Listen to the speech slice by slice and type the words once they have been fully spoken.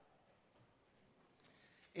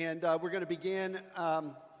And we're going to begin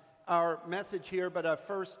our message here, but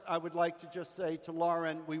first I would like to just say to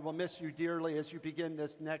Lauren, we will miss you dearly as you begin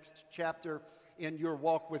this next chapter in your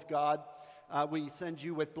walk with God. We send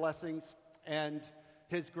you with blessings and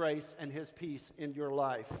His grace and His peace in your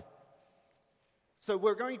life. So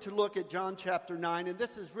we're going to look at John chapter 9, and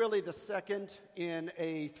this is really the second in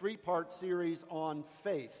a three-part series on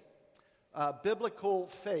faith. Biblical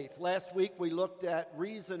faith. Last week we looked at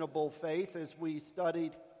reasonable faith as we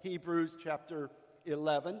studied Hebrews chapter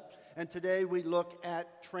 11. And today we look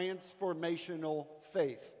at transformational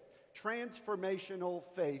faith. Transformational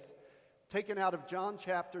faith, taken out of John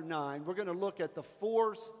chapter 9. We're going to look at the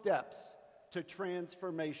 4 steps to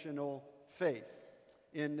transformational faith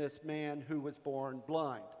in this man who was born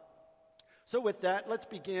blind. So with that, let's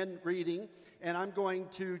begin reading, and I'm going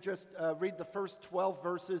to just read the first 12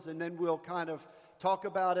 verses, and then we'll kind of talk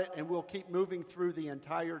about it, and we'll keep moving through the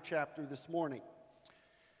entire chapter this morning.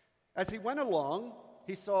 As he went along,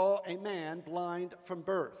 he saw a man blind from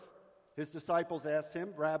birth. His disciples asked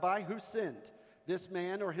him, "Rabbi, who sinned, this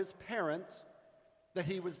man or his parents, that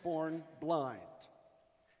he was born blind?"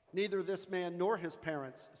 "Neither this man nor his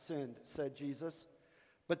parents sinned," said Jesus,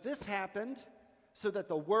 "but this happened so that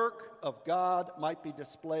the work of God might be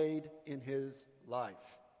displayed in his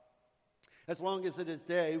life. As long as it is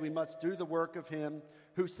day, we must do the work of him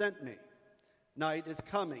who sent me. Night is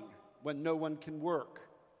coming when no one can work.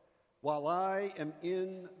 While I am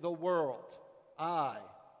in the world, I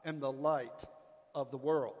am the light of the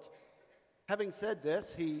world." Having said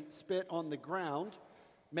this, he spit on the ground,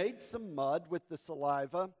 made some mud with the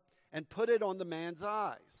saliva, and put it on the man's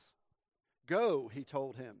eyes. "Go," he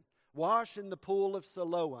told him, "wash in the pool of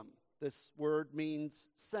Siloam." This word means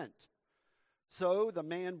sent. So the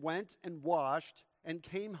man went and washed and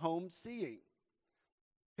came home seeing.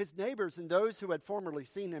 His neighbors and those who had formerly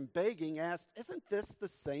seen him begging asked, "Isn't this the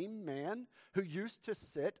same man who used to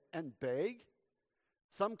sit and beg?"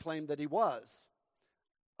 Some claimed that he was.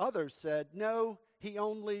 Others said, "No, he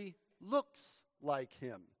only looks like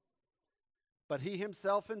him." But he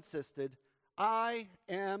himself insisted, "I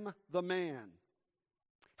am the man."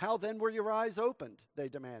 "How then were your eyes opened?" they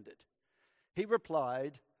demanded. He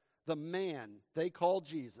replied, "The man they call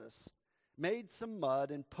Jesus made some mud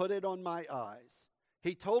and put it on my eyes.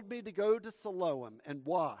 He told me to go to Siloam and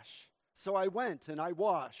wash. So I went and I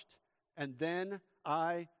washed, and then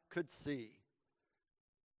I could see."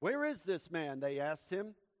 "Where is this man?" they asked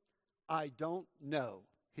him. "I don't know,"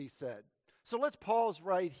 he said. So let's pause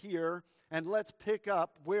right here and let's pick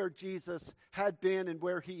up where Jesus had been and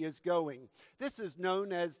where he is going. This is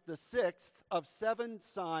known as the 6th of 7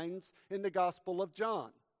 signs in the Gospel of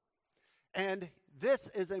John. And this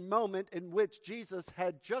is a moment in which Jesus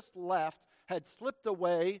had just left, had slipped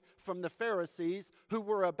away from the Pharisees who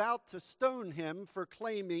were about to stone him for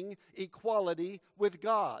claiming equality with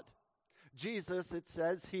God. Jesus, it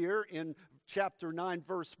says here in chapter 9,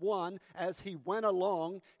 verse 1, as he went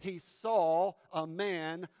along, he saw a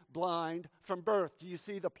man blind from birth. Do you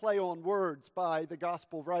see the play on words by the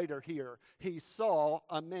gospel writer here? He saw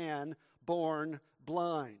a man born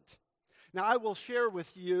blind. Now, I will share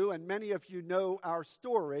with you, and many of you know our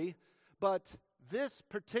story, but this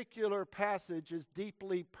particular passage is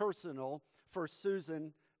deeply personal for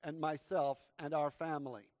Susan and myself and our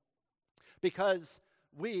family, because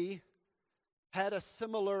we had a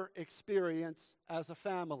similar experience as a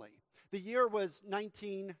family. The year was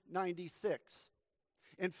 1996.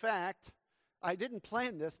 In fact, I didn't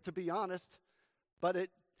plan this, to be honest, but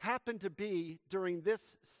it happened to be during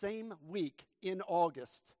this same week in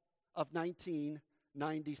August of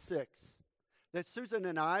 1996 that Susan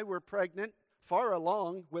and I were pregnant, far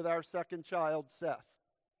along with our second child, Seth.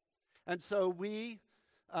 And so we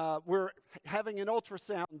were having an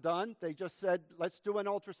ultrasound done. They just said, "Let's do an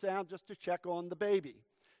ultrasound just to check on the baby."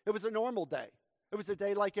 It was a normal day. It was a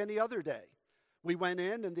day like any other day. We went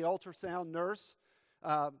in, and the ultrasound nurse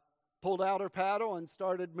pulled out her paddle and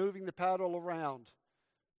started moving the paddle around.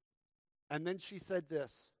 And then she said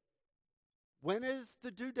this, "When is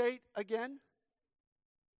the due date again?"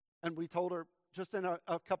 And we told her, "Just in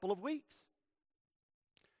a couple of weeks."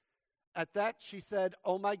 At that, she said,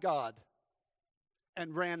 "Oh my God,"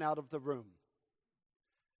 and ran out of the room.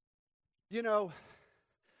 You know,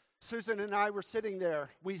 Susan and I were sitting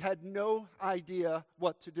there. We had no idea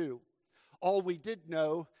what to do. All we did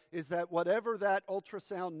know is that whatever that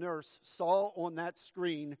ultrasound nurse saw on that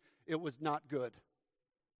screen, it was not good.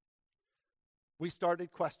 We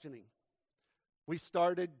started questioning. We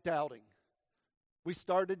started doubting. We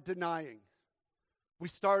started denying. We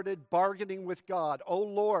started bargaining with God. "Oh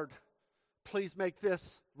Lord, please make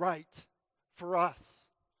this right for us."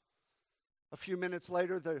 A few minutes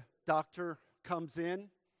later, the doctor comes in,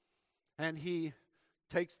 and he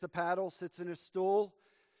takes the paddle, sits in his stool,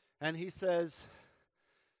 and he says,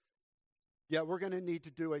 yeah, we're going to need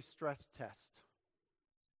to do a stress test.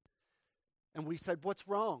 And we said, what's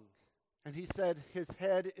wrong? And he said, his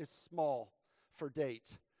head is small for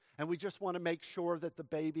date, and we just want to make sure that the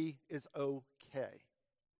baby is okay.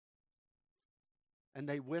 And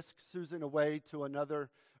they whisked Susan away to another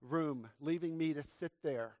room, leaving me to sit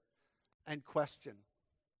there and question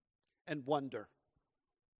and wonder.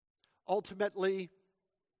 Ultimately,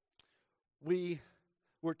 we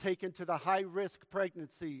were taken to the high-risk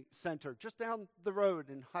pregnancy center just down the road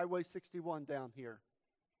in Highway 61 down here.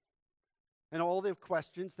 And all the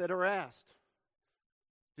questions that are asked.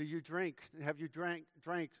 Do you drink? Have you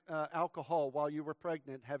drank alcohol while you were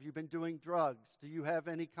pregnant? Have you been doing drugs? Do you have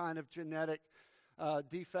any kind of genetic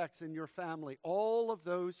defects in your family? All of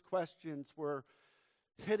those questions were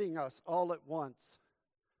hitting us all at once.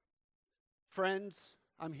 Friends,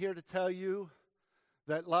 I'm here to tell you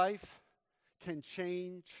that life can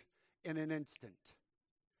change in an instant,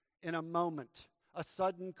 in a moment, a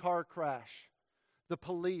sudden car crash. The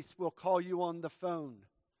police will call you on the phone,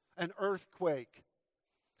 an earthquake,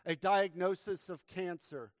 a diagnosis of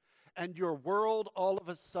cancer, and your world all of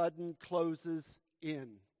a sudden closes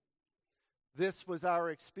in. This was our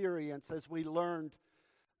experience as we learned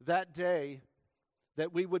that day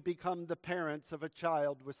that we would become the parents of a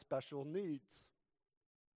child with special needs.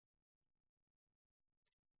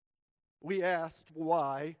 We asked,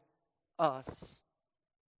 why us?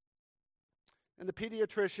 And the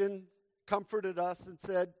pediatrician comforted us and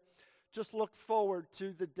said, just look forward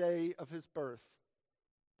to the day of his birth.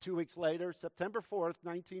 2 weeks later, September 4th,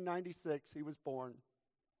 1996, he was born.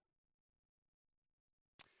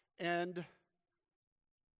 And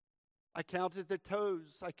I counted the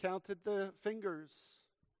toes. I counted the fingers.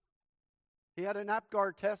 He had an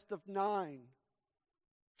APGAR test of 9.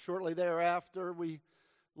 Shortly thereafter, we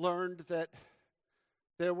learned that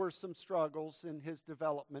there were some struggles in his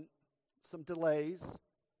development, some delays.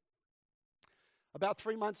 About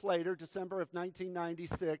 3 months later, December of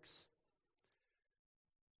 1996,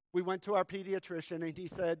 we went to our pediatrician and he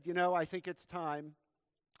said, I think it's time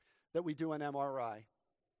that we do an MRI.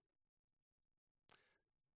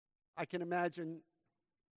 I can imagine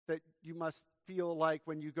that you must feel like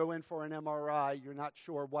when you go in for an MRI, you're not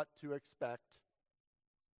sure what to expect.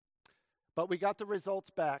 But we got the results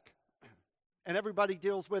back, and everybody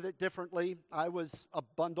deals with it differently. I was a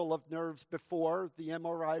bundle of nerves before the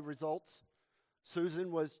MRI results.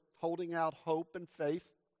 Susan was holding out hope and faith.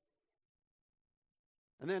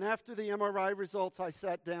 And then after the MRI results, I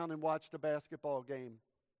sat down and watched a basketball game.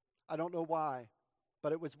 I don't know why,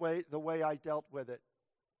 but it was the way I dealt with it.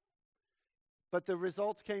 But the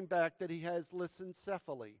results came back that he has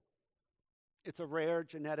lissencephaly. It's a rare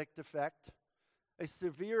genetic defect, a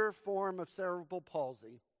severe form of cerebral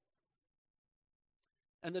palsy.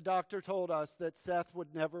 And the doctor told us that Seth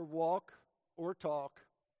would never walk or talk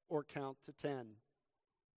or count to 10.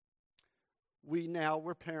 We now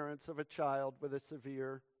were parents of a child with a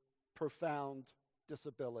severe, profound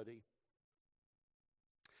disability.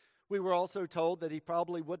 We were also told that he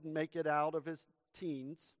probably wouldn't make it out of his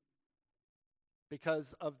teens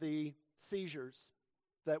because of the seizures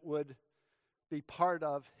that would be part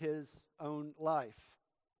of his own life.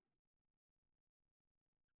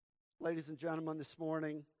 Ladies and gentlemen, this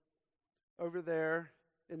morning, over there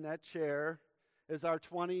in that chair is our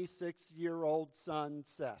 26-year-old son,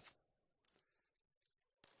 Seth.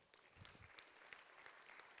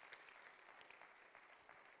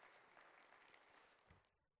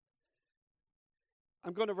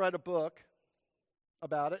 I'm going to write a book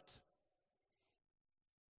about it.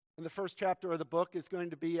 And the first chapter of the book is going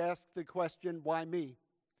to be asked the question, why me?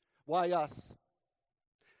 Why us?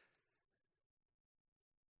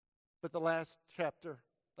 But the last chapter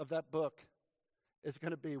of that book is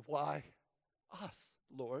going to be, why us,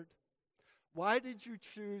 Lord? Why did you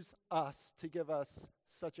choose us to give us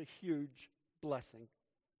such a huge blessing?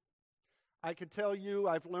 I can tell you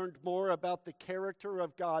I've learned more about the character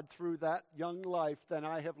of God through that young life than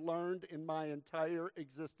I have learned in my entire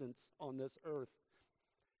existence on this earth.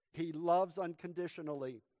 He loves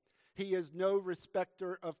unconditionally. He is no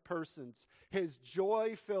respecter of persons. His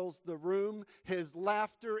joy fills the room. His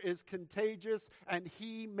laughter is contagious, and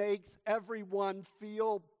he makes everyone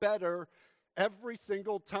feel better every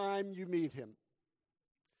single time you meet him.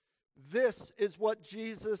 This is what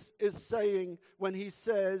Jesus is saying when he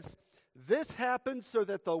says, this happened so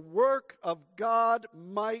that the work of God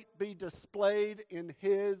might be displayed in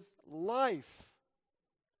his life.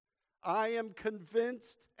 I am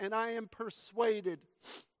convinced and I am persuaded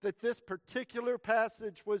that this particular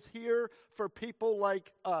passage was here for people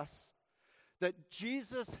like us, that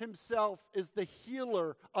Jesus himself is the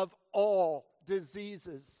healer of all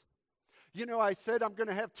diseases. You know, I said I'm going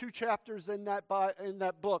to have 2 chapters in that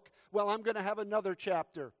book. Well, I'm going to have another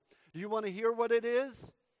chapter. Do you want to hear what it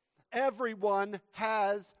is? Everyone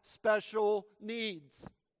has special needs.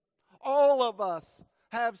 All of us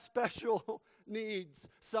have special needs.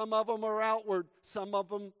 Some of them are outward, some of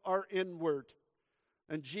them are inward.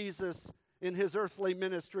 And Jesus, in his earthly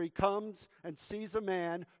ministry, comes and sees a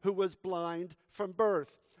man who was blind from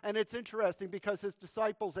birth. And it's interesting because his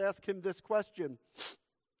disciples ask him this question: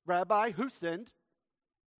 Rabbi, who sinned,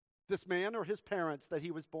 this man or his parents, that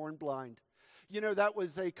he was born blind? You know, that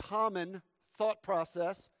was a common thought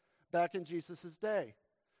process back in Jesus' day.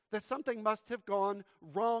 That something must have gone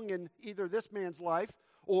wrong in either this man's life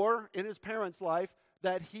or in his parents' life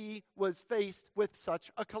that he was faced with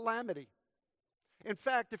such a calamity. In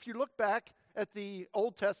fact, if you look back at the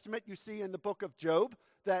Old Testament, you see in the book of Job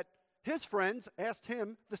that his friends asked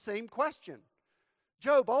him the same question.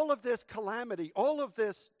 Job, all of this calamity, all of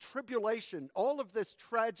this tribulation, all of this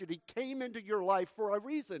tragedy came into your life for a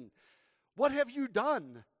reason. What have you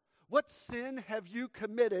done? What sin have you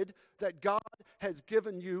committed that God has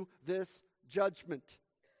given you this judgment?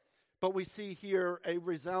 But we see here a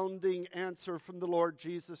resounding answer from the Lord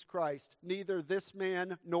Jesus Christ. Neither this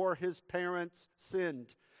man nor his parents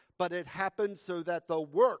sinned, but it happened so that the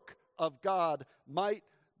work of God might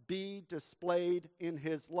be displayed in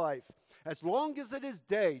his life. As long as it is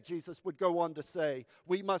day, Jesus would go on to say,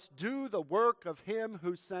 we must do the work of him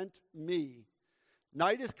who sent me.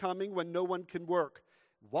 Night is coming when no one can work.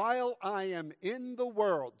 While I am in the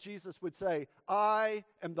world, Jesus would say, I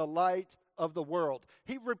am the light of the world.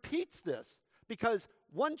 He repeats this because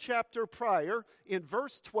one chapter prior, in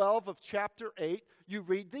verse 12 of chapter 8, you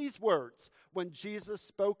read these words. When Jesus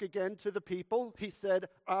spoke again to the people, he said,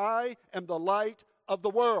 I am the light of the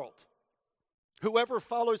world. Whoever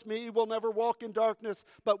follows me will never walk in darkness,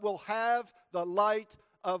 but will have the light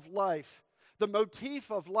of life. The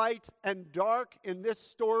motif of light and dark in this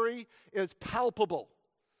story is palpable.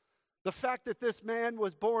 The fact that this man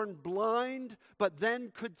was born blind but then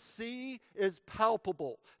could see is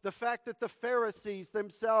palpable. The fact that the Pharisees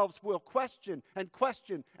themselves will question and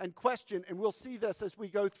question and question, and we'll see this as we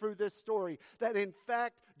go through this story, that in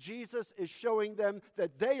fact Jesus is showing them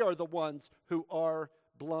that they are the ones who are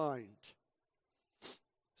blind.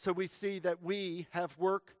 So we see that we have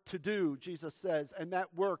work to do, Jesus says, and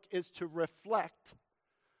that work is to reflect.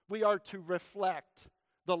 We are to reflect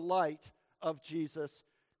the light of Jesus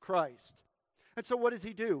Christ. And so what does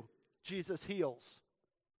he do? Jesus heals.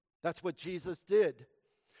 That's what Jesus did.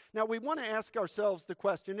 Now we want to ask ourselves the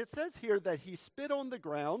question. It says here that he spit on the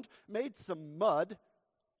ground, made some mud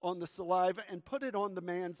on the saliva, and put it on the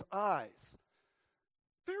man's eyes.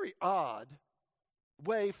 Very odd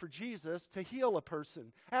way for Jesus to heal a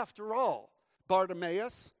person. After all,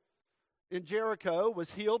 Bartimaeus in Jericho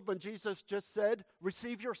was healed when Jesus just said,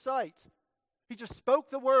 receive your sight. He just spoke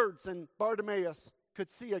the words and Bartimaeus could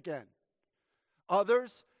see again.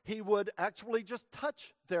 Others, he would actually just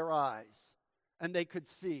touch their eyes and they could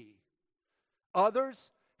see. Others,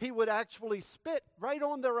 he would actually spit right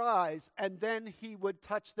on their eyes and then he would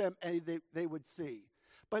touch them and they would see.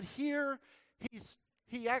 But here,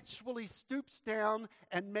 he actually stoops down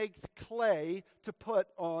and makes clay to put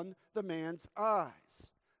on the man's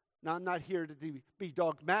eyes. Now, I'm not here to be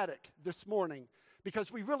dogmatic this morning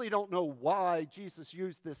because we really don't know why Jesus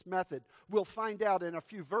used this method. We'll find out in a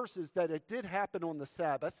few verses that it did happen on the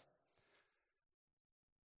Sabbath.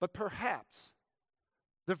 But perhaps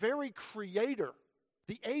the very creator,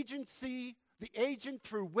 the agency, the agent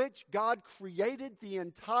through which God created the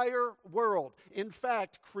entire world, in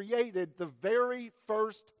fact, created the very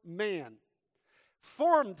first man,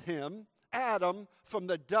 formed him, Adam, from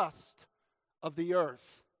the dust of the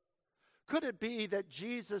earth. Could it be that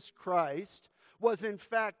Jesus Christ was in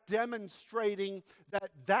fact demonstrating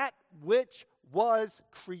that which was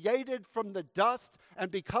created from the dust and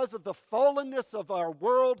because of the fallenness of our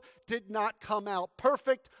world did not come out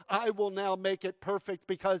perfect? I will now make it perfect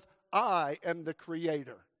because I am the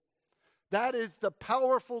creator. That is the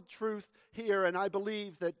powerful truth here, and I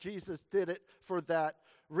believe that Jesus did it for that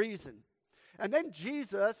reason. And then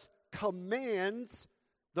Jesus commands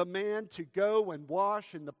the man to go and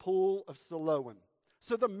wash in the pool of Siloam.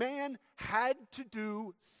 So the man had to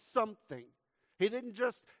do something. He didn't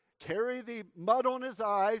just carry the mud on his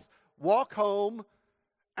eyes, walk home,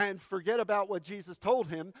 and forget about what Jesus told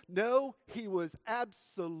him. No, he was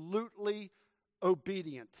absolutely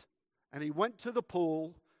obedient. And he went to the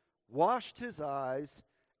pool, washed his eyes,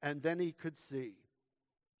 and then he could see.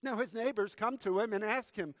 Now his neighbors come to him and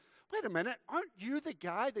ask him, wait a minute, aren't you the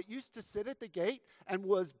guy that used to sit at the gate and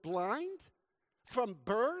was blind from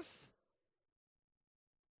birth?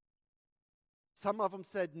 Some of them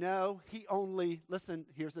said, no, listen,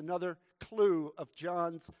 here's another clue of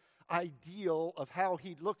John's ideal of how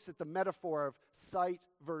he looks at the metaphor of sight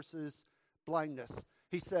versus blindness.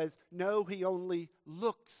 He says, no, he only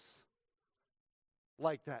looks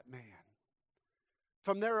like that man.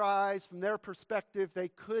 From their eyes, from their perspective, they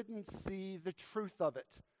couldn't see the truth of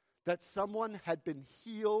it, that someone had been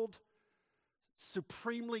healed,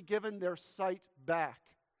 supremely given their sight back.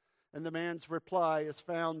 And the man's reply is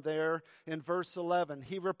found there in verse 11.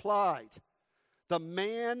 He replied, the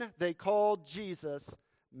man they called Jesus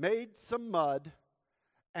made some mud,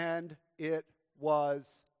 and it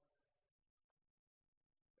was,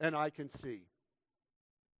 and I can see.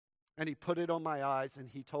 And he put it on my eyes, and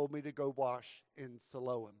he told me to go wash in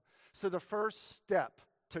Siloam. So the first step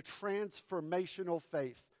to transformational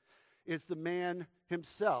faith is the man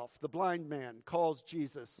himself, the blind man, calls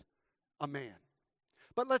Jesus a man.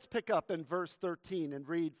 But let's pick up in verse 13 and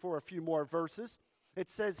read for a few more verses. It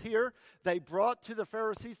says here, they brought to the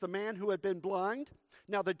Pharisees the man who had been blind.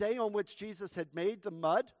 Now the day on which Jesus had made the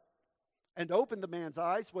mud and opened the man's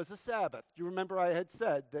eyes was a Sabbath. Do you remember I had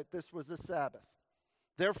said that this was a Sabbath?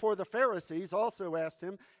 Therefore the Pharisees also asked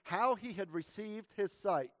him how he had received his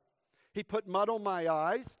sight. He put mud on my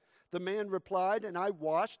eyes. The man replied, and I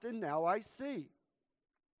washed, and now I see.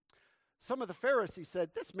 Some of the Pharisees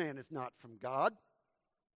said, this man is not from God,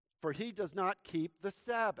 for he does not keep the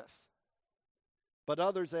Sabbath. But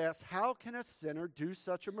others asked, how can a sinner do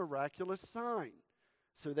such a miraculous sign?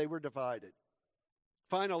 So they were divided.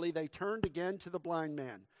 Finally, they turned again to the blind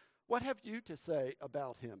man. What have you to say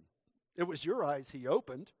about him? It was your eyes he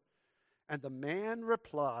opened. And the man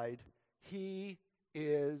replied, he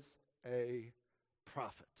is a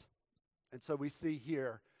prophet. And so we see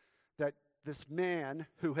here that this man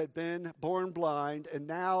who had been born blind and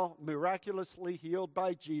now miraculously healed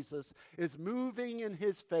by Jesus is moving in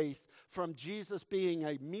his faith from Jesus being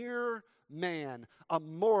a mere man, a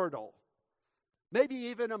mortal, maybe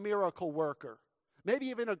even a miracle worker, maybe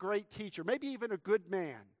even a great teacher, maybe even a good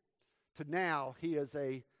man, to now he is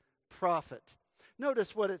a prophet.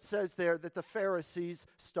 Notice what it says there, that the Pharisees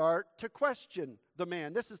start to question the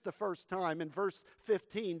man. This is the first time. In verse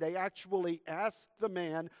 15, they actually ask the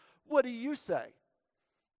man, what do you say?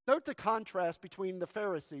 Note the contrast between the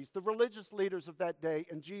Pharisees, the religious leaders of that day,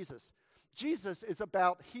 and Jesus. Jesus is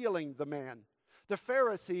about healing the man. The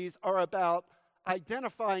Pharisees are about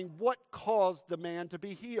identifying what caused the man to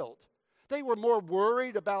be healed. They were more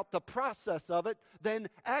worried about the process of it than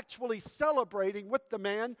actually celebrating with the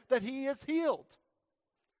man that he is healed.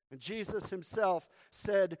 And Jesus himself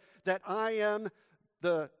said that I am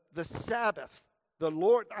the Sabbath, the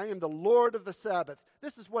Lord. I am the Lord of the Sabbath.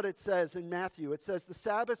 This is what it says in Matthew. It says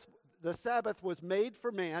the Sabbath was made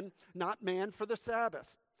for man, not man for the Sabbath.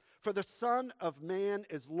 For the Son of Man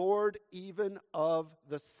is Lord even of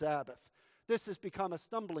the Sabbath. This has become a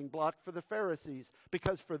stumbling block for the Pharisees,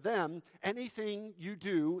 because for them, anything you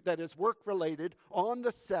do that is work-related on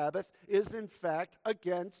the Sabbath is in fact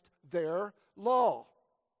against their law.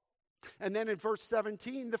 And then in verse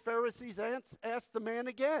 17, the Pharisees ask the man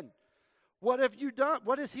again, what have you done?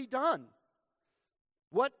 What has he done?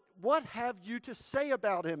 What have you to say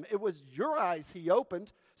about him? It was your eyes he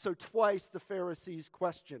opened. So twice the Pharisees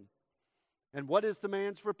question. And what is the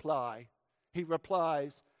man's reply? He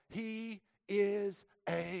replies, he is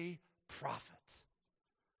a prophet.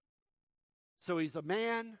 So he's a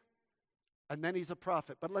man, and then he's a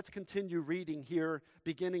prophet. But let's continue reading here,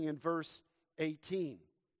 beginning in verse 18.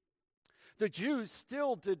 The Jews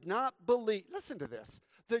still did not believe. Listen to this.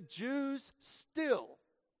 The Jews still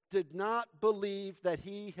did not believe that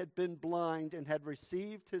he had been blind and had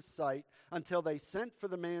received his sight until they sent for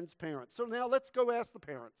the man's parents. So now let's go ask the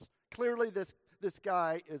parents. Clearly this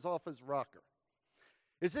guy is off his rocker.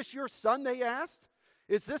 Is this your son, they asked?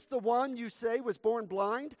 Is this the one you say was born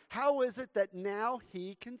blind? How is it that now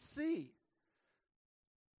he can see?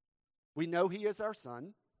 We know he is our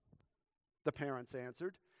son, the parents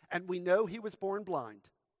answered, and we know he was born blind.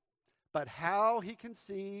 But how he can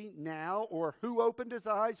see now or who opened his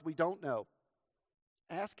eyes, we don't know.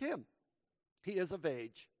 Ask him. He is of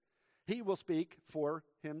age. He will speak for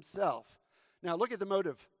himself. Now look at the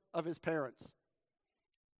motive of his parents.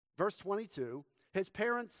 Verse 22, his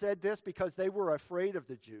parents said this because they were afraid of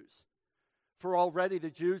the Jews. For already the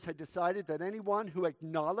Jews had decided that anyone who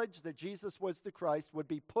acknowledged that Jesus was the Christ would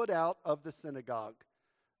be put out of the synagogue.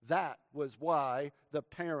 That was why the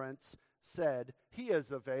parents said, he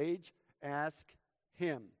is of age, ask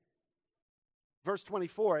him. Verse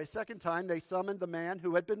 24, a second time they summoned the man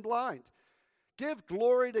who had been blind. Give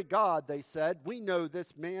glory to God, they said. We know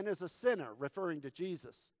this man is a sinner, referring to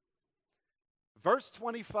Jesus. Verse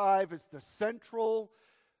 25 is the central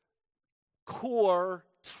core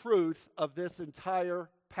truth of this entire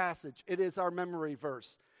passage. It is our memory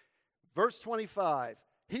verse. Verse 25,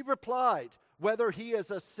 he replied, whether he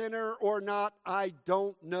is a sinner or not, I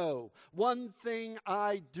don't know. One thing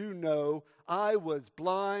I do know, I was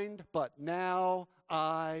blind, but now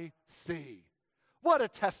I see. What a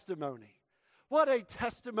testimony. What a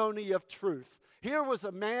testimony of truth. Here was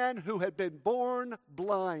a man who had been born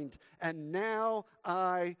blind, and now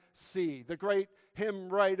I see. The great hymn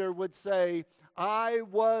writer would say, I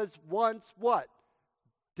was once what?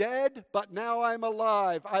 Dead, but now I'm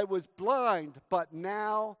alive. I was blind, but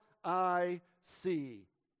now I see.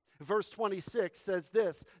 Verse 26 says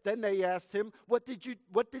this, then they asked him, what did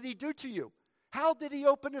he do to you? How did he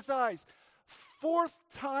open his eyes? Fourth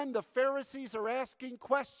time the Pharisees are asking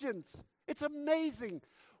questions. It's amazing.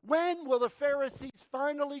 When will the Pharisees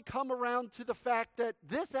finally come around to the fact that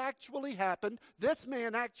this actually happened? This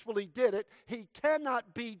man actually did it. He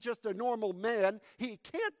cannot be just a normal man. He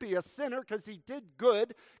can't be a sinner because he did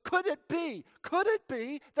good. Could it be? Could it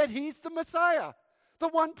be that he's the Messiah, the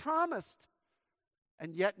one promised?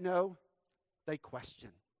 And yet, no, they question.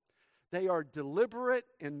 They are deliberate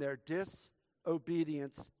in their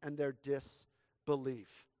disobedience and their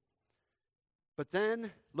disbelief. But then,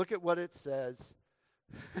 look at what it says.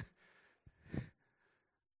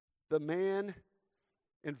 The man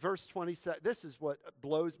in verse 27, this is what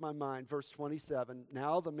blows my mind. Verse 27,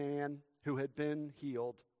 now the man who had been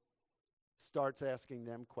healed starts asking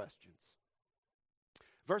them questions.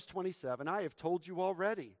 Verse 27, I have told you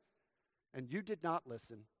already, and you did not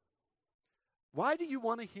listen. Why do you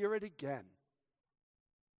want to hear it again?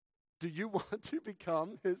 Do you want to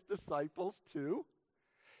become his disciples too?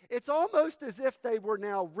 It's almost as if they were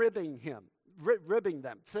now ribbing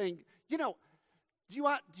them, saying, do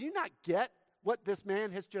you not get what this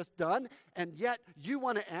man has just done? And yet you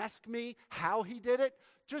want to ask me how he did it?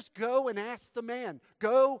 Just go and ask the man.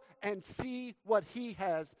 Go and see what he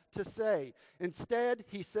has to say. Instead,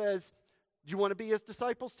 he says, do you want to be his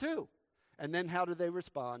disciples too? And then how do they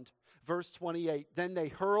respond? Verse 28, then they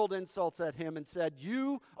hurled insults at him and said,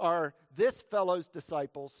 you are this fellow's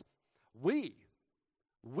disciples. We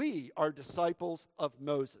are disciples of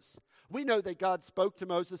Moses. We know that God spoke to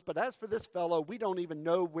Moses, but as for this fellow, we don't even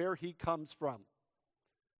know where he comes from.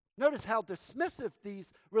 Notice how dismissive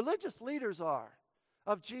these religious leaders are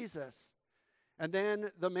of Jesus. And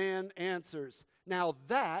then the man answers, now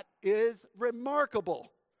that is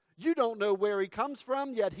remarkable. You don't know where he comes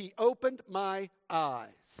from, yet he opened my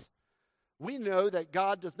eyes. We know that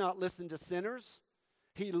God does not listen to sinners.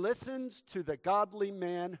 He listens to the godly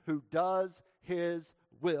man who does his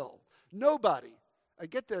will. Nobody,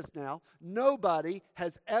 get this now, nobody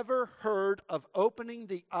has ever heard of opening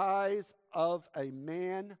the eyes of a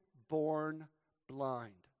man born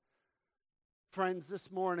blind. Friends,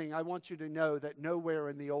 this morning I want you to know that nowhere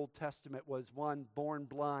in the Old Testament was one born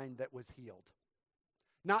blind that was healed.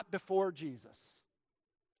 Not before Jesus.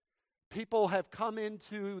 People have come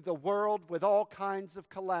into the world with all kinds of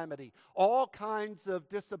calamity, all kinds of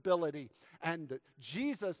disability, and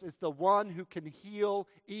Jesus is the one who can heal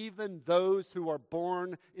even those who are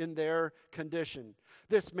born in their condition.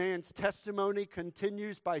 This man's testimony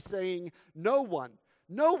continues by saying, no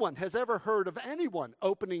one has ever heard of anyone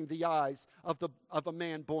opening the eyes of a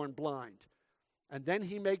man born blind. And then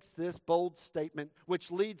he makes this bold statement,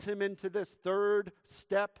 which leads him into this third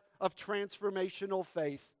step of transformational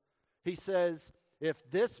faith. He says, if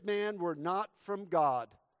this man were not from God,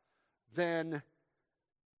 then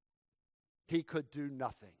he could do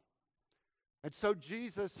nothing. And so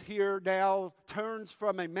Jesus here now turns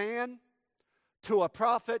from a man to a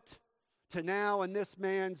prophet to now, in this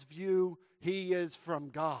man's view, he is from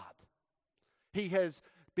God. He has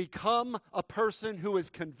become a person who is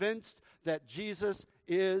convinced that Jesus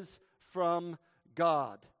is from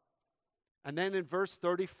God. And then in verse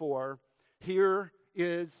 34, here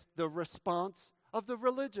is the response of the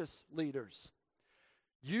religious leaders.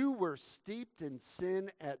 You were steeped in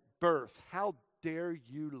sin at birth. How dare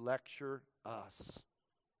you lecture us?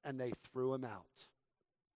 And they threw him out.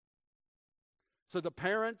 So the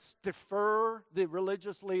parents defer the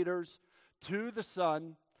religious leaders to the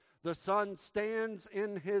son. The son stands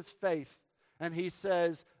in his faith and he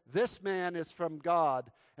says, this man is from God.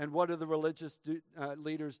 And what do the religious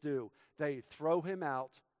leaders do? They throw him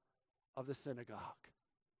out of the synagogue.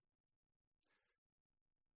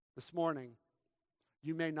 This morning,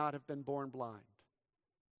 you may not have been born blind.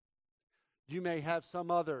 You may have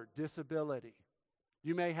some other disability.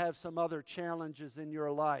 You may have some other challenges in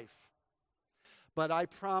your life. But I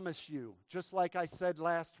promise you, just like I said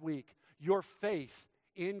last week, your faith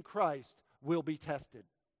in Christ will be tested.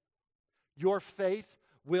 Your faith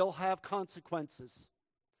will have consequences.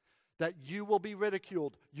 That you will be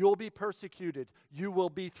ridiculed, you'll be persecuted, you will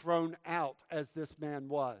be thrown out, as this man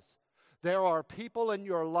was. There are people in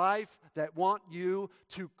your life that want you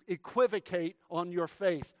to equivocate on your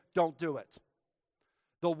faith. Don't do it.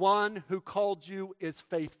 The one who called you is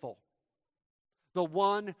faithful. The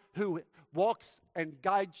one who walks and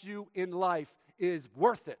guides you in life is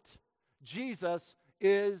worth it. Jesus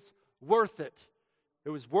is worth it. It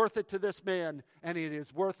was worth it to this man, and it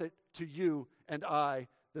is worth it to you and I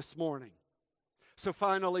this morning. So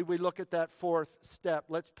finally, we look at that fourth step.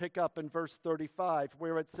 Let's pick up in verse 35,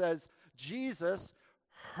 where it says, Jesus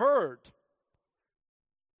heard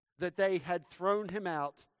that they had thrown him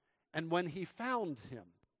out, and when he found him.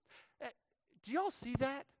 Do y'all see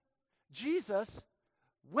that? Jesus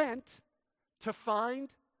went to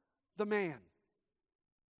find the man.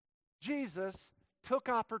 Jesus took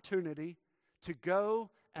opportunity to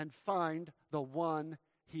go and find the one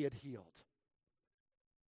he had healed.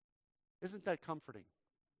 Isn't that comforting?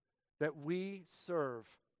 That we serve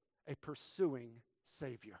a pursuing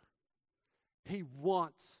Savior. He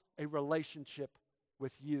wants a relationship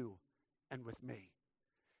with you and with me.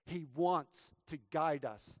 He wants to guide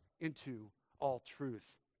us into all truth.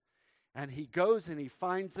 And he goes and he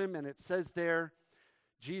finds him, and it says there,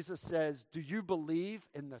 Jesus says, "Do you believe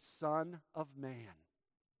in the Son of Man?"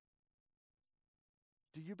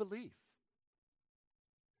 Do you believe?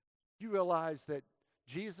 You realize that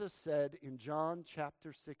Jesus said in John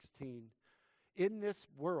chapter 16, "In this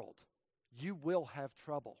world you will have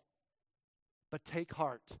trouble, but take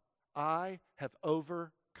heart, I have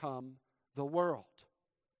overcome the world."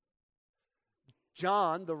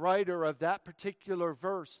 John, the writer of that particular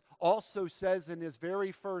verse, also says in his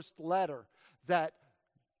very first letter that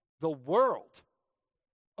the world,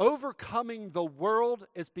 overcoming the world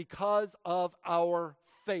is because of our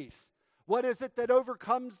faith. What is it that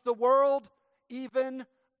overcomes the world? Even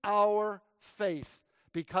our faith,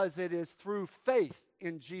 because it is through faith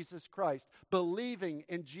in Jesus Christ, believing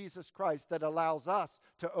in Jesus Christ, that allows us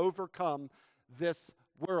to overcome this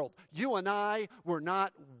world. You and I were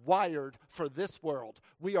not wired for this world.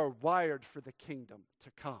 We are wired for the kingdom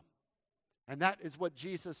to come. And that is what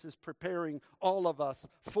Jesus is preparing all of us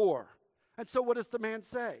for. And so what does the man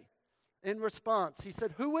say? In response, he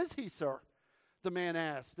said, "Who is he, sir?" The man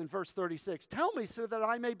asked in verse 36, "Tell me so that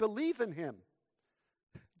I may believe in him."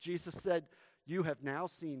 Jesus said, "You have now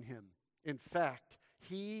seen him. In fact,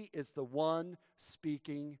 he is the one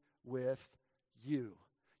speaking with you."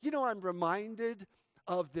 You know, I'm reminded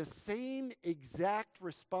of the same exact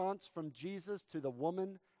response from Jesus to the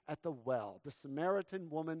woman at the well, the Samaritan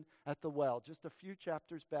woman at the well, just a few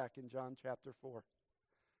chapters back in John chapter 4.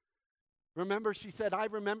 Remember, she said,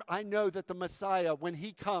 I know that the Messiah, when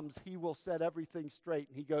he comes, he will set everything straight.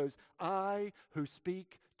 And he goes, "I who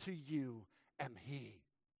speak to you am he."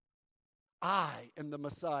 I am the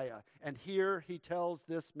Messiah. And here he tells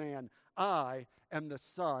this man, "I am the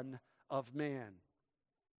Son of Man."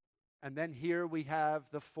 And then here we have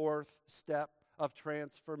the fourth step of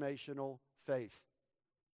transformational faith.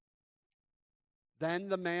 Then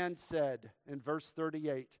the man said in verse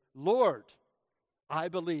 38, "Lord, I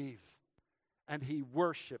believe." And he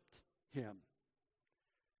worshiped him.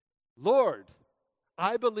 Lord,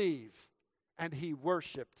 I believe. And he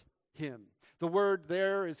worshiped him. The word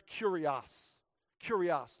there is kurios.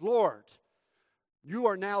 Kurios, Lord. You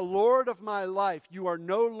are now Lord of my life. You are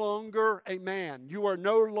no longer a man. You are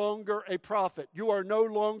no longer a prophet. You are no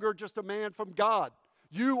longer just a man from God.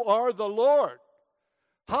 You are the Lord,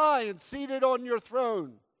 high and seated on your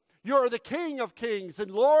throne. You are the King of kings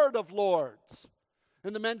and Lord of lords.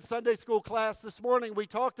 In the men's Sunday school class this morning, we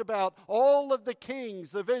talked about all of the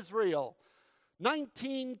kings of Israel.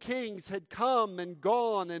 19 kings had come and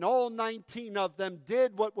gone, and all 19 of them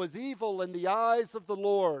did what was evil in the eyes of the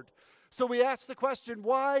Lord. So we ask the question,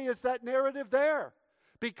 why is that narrative there?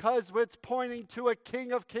 Because it's pointing to a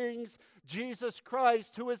King of kings, Jesus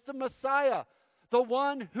Christ, who is the Messiah, the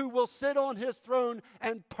one who will sit on his throne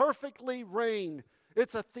and perfectly reign.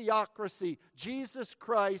 It's a theocracy. Jesus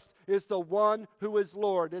Christ is the one who is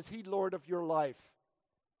Lord. Is he Lord of your life?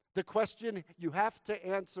 The question you have to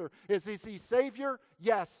answer is he Savior?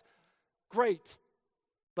 Yes. Great.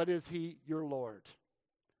 But is he your Lord?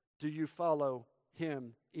 Do you follow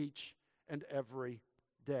him each and every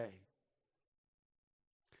day?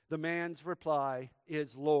 The man's reply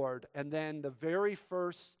is Lord. And then the very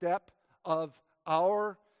first step of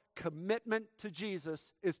our commitment to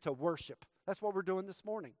Jesus is to worship. That's what we're doing this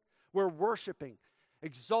morning. We're worshiping,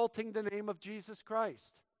 exalting the name of Jesus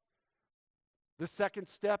Christ. The second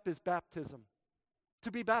step is baptism.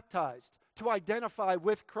 To be baptized, to identify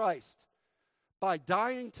with Christ by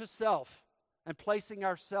dying to self and placing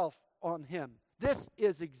ourselves on Him. This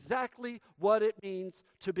is exactly what it means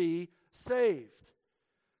to be saved.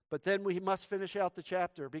 But then we must finish out the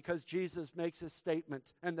chapter because Jesus makes his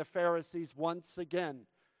statement and the Pharisees once again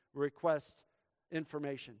request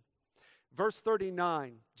information. Verse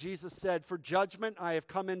 39, Jesus said, "For judgment I have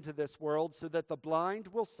come into this world so that the blind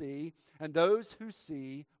will see and those who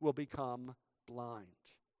see will become blind."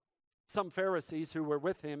 Some Pharisees who were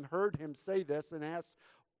with him heard him say this and asked,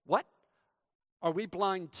 "What? Are we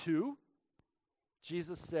blind too?"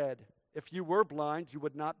 Jesus said, "If you were blind, you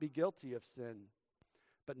would not be guilty of sin.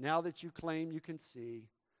 But now that you claim you can see,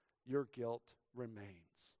 your guilt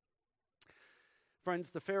remains."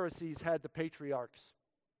 Friends, the Pharisees had the patriarchs.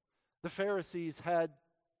 The Pharisees had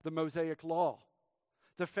the Mosaic law.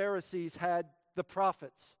 The Pharisees had the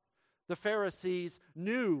prophets. The Pharisees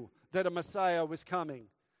knew that a Messiah was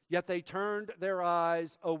coming, yet they turned their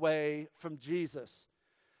eyes away from Jesus.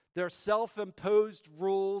 Their self-imposed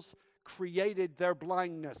rules created their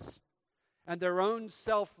blindness, and their own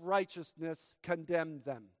self-righteousness condemned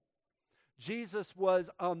them. Jesus was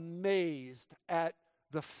amazed at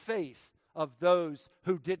the faith of those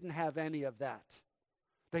who didn't have any of that.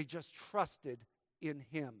 They just trusted in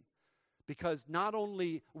him because not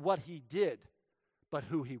only what he did, but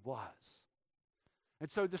who he was. And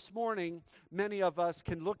so this morning, many of us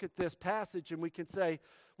can look at this passage and we can say,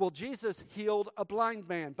 well, Jesus healed a blind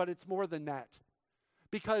man, but it's more than that.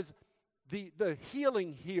 Because the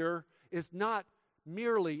healing here is not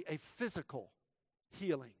merely a physical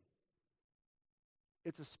healing.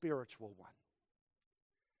 It's a spiritual one.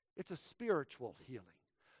 It's a spiritual healing.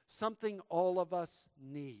 Something all of us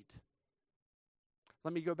need.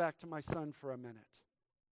 Let me go back to my son for a minute.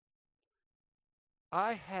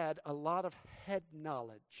 I had a lot of head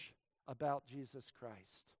knowledge about Jesus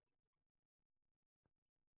Christ.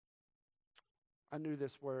 I knew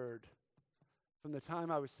this word. From the time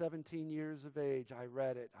I was 17 years of age, I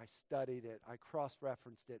read it, I studied it, I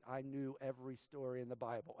cross-referenced it. I knew every story in the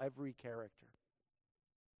Bible, every character.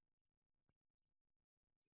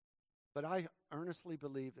 But I earnestly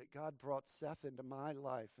believe that God brought Seth into my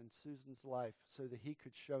life and Susan's life so that he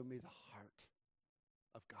could show me the heart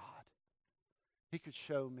of God. He could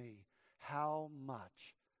show me how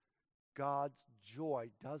much God's joy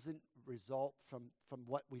doesn't result from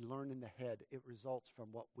what we learn in the head. It results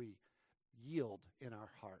from what we yield in our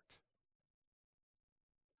heart.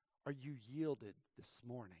 Are you yielded this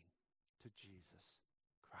morning to Jesus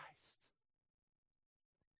Christ?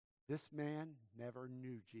 This man never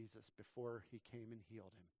knew Jesus before he came and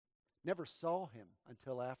healed him. Never saw him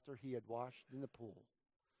until after he had washed in the pool.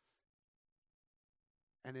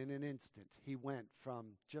 And in an instant, he went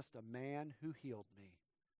from just a man who healed me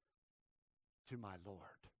to my Lord.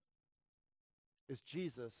 Is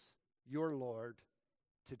Jesus your Lord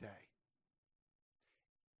today?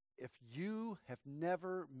 If you have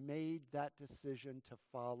never made that decision to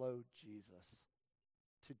follow Jesus,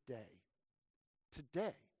 today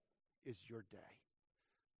is your day.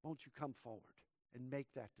 Won't you come forward and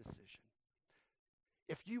make that decision?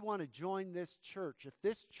 If you want to join this church, if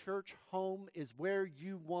this church home is where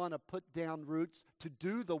you want to put down roots to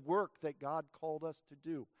do the work that God called us to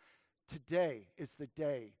do, today is the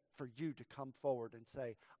day for you to come forward and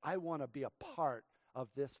say, I want to be a part of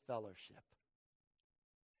this fellowship.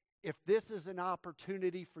 If this is an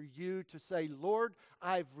opportunity for you to say, Lord,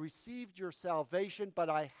 I've received your salvation, but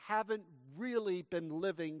I haven't really been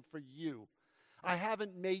living for you. I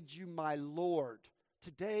haven't made you my Lord.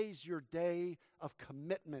 Today's your day of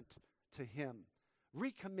commitment to him.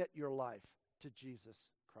 Recommit your life to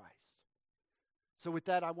Jesus Christ. So with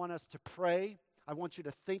that, I want us to pray. I want you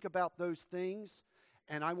to think about those things,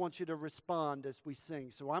 and I want you to respond as we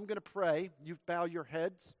sing. So I'm going to pray. You bow your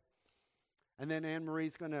heads. And then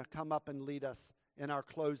Anne-Marie's going to come up and lead us in our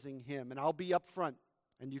closing hymn. And I'll be up front,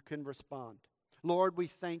 and you can respond. Lord, we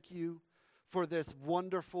thank you for this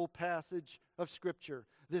wonderful passage of Scripture,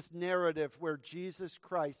 this narrative where Jesus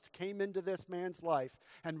Christ came into this man's life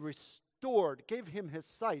and gave him his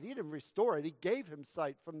sight. He didn't restore it. He gave him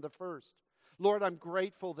sight from the first. Lord, I'm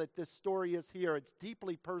grateful that this story is here. It's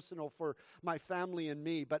deeply personal for my family and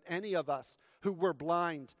me, but any of us who were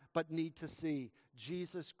blind but need to see,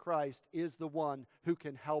 Jesus Christ is the one who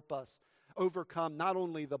can help us overcome not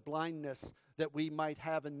only the blindness that we might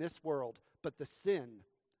have in this world, but the sin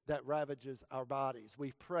that ravages our bodies.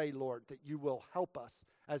 We pray, Lord, that you will help us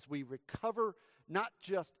as we recover not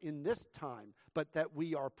just in this time, but that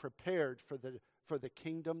we are prepared for the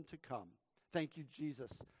kingdom to come. Thank you,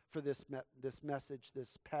 Jesus, for this message,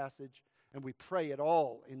 this passage, and we pray it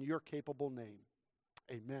all in your capable name.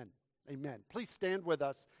 Amen. Amen. Please stand with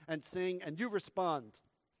us and sing, and you respond.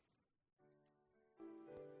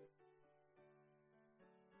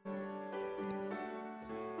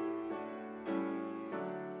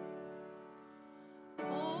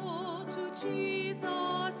 All to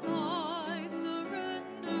Jesus I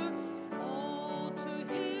surrender, all to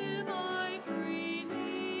Him I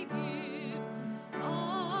freely give.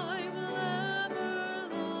 I will ever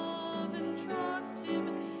love and trust Him,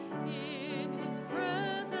 in His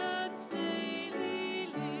presence daily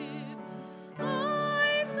live.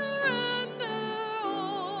 I surrender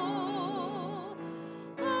all,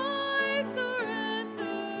 I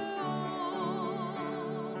surrender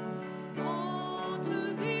all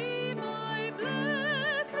to Thee, my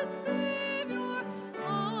blessed Savior.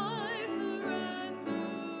 I surrender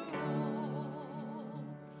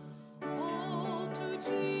all to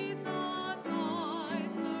Jesus I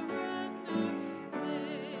surrender.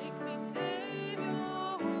 Make me Savior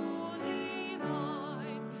wholly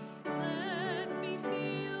Thine. Let me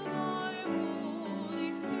feel Thy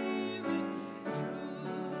Holy Spirit.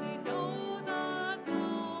 Truly know that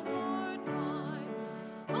Thou art mine.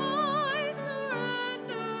 I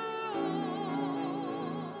surrender all.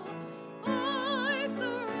 I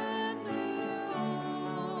surrender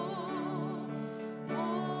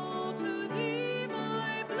all to Thee,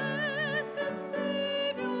 my blessed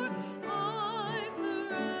Savior. I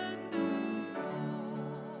surrender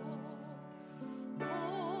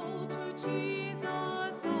all to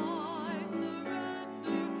Jesus I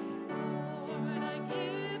surrender. Lord, I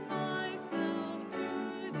give myself to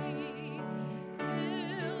Thee.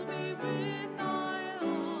 Fill me with Thy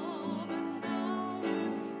love and power.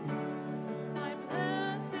 Thy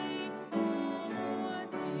blessing fall on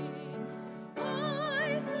me.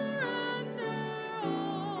 I surrender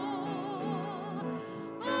all.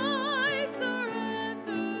 I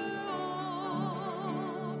surrender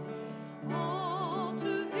all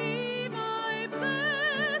to Thee, my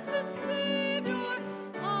blessed Savior.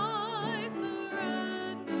 I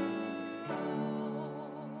surrender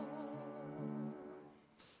all.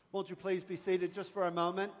 Won't you please be seated just for a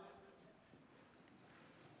moment?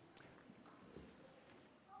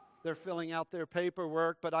 They're filling out their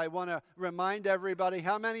paperwork, but I want to remind everybody,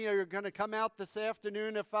 how many are going to come out this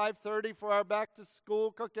afternoon at 5:30 for our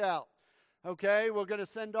back-to-school cookout? Okay, we're going to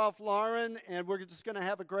send off Lauren, and we're just going to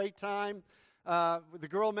have a great time. The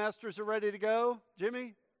girl masters are ready to go.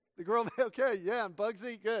 Jimmy? The girl, okay, yeah, and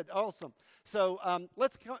Bugsy, good, awesome. So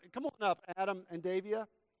let's come on up, Adam and Davia.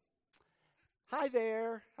 Hi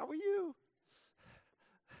there, how are you?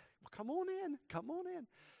 Come on in, come on in.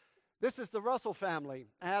 This is the Russell family,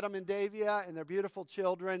 Adam and Davia and their beautiful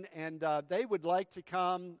children, and they would like to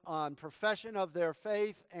come on profession of their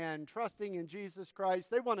faith and trusting in Jesus Christ.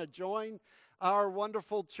 They want to join our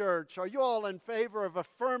wonderful church. Are you all in favor of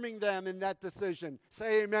affirming them in that decision?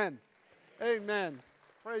 Say amen. Amen.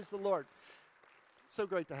 Praise the Lord. So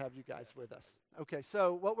great to have you guys with us. Okay,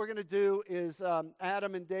 so what we're going to do is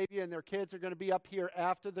Adam and Davia and their kids are going to be up here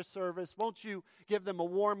after the service. Won't you give them a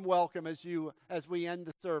warm welcome as we end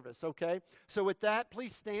the service, okay? So with that,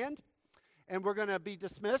 please stand, and we're going to be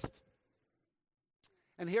dismissed.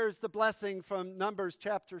 And here's the blessing from Numbers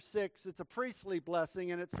chapter 6. It's a priestly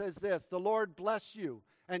blessing, and it says this: "The Lord bless you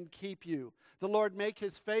and keep you. The Lord make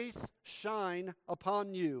His face shine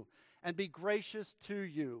upon you and be gracious to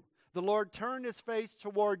you. The Lord turn His face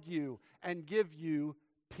toward you and give you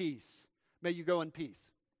peace." May you go in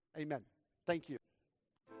peace. Amen. Thank you.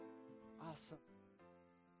 Awesome.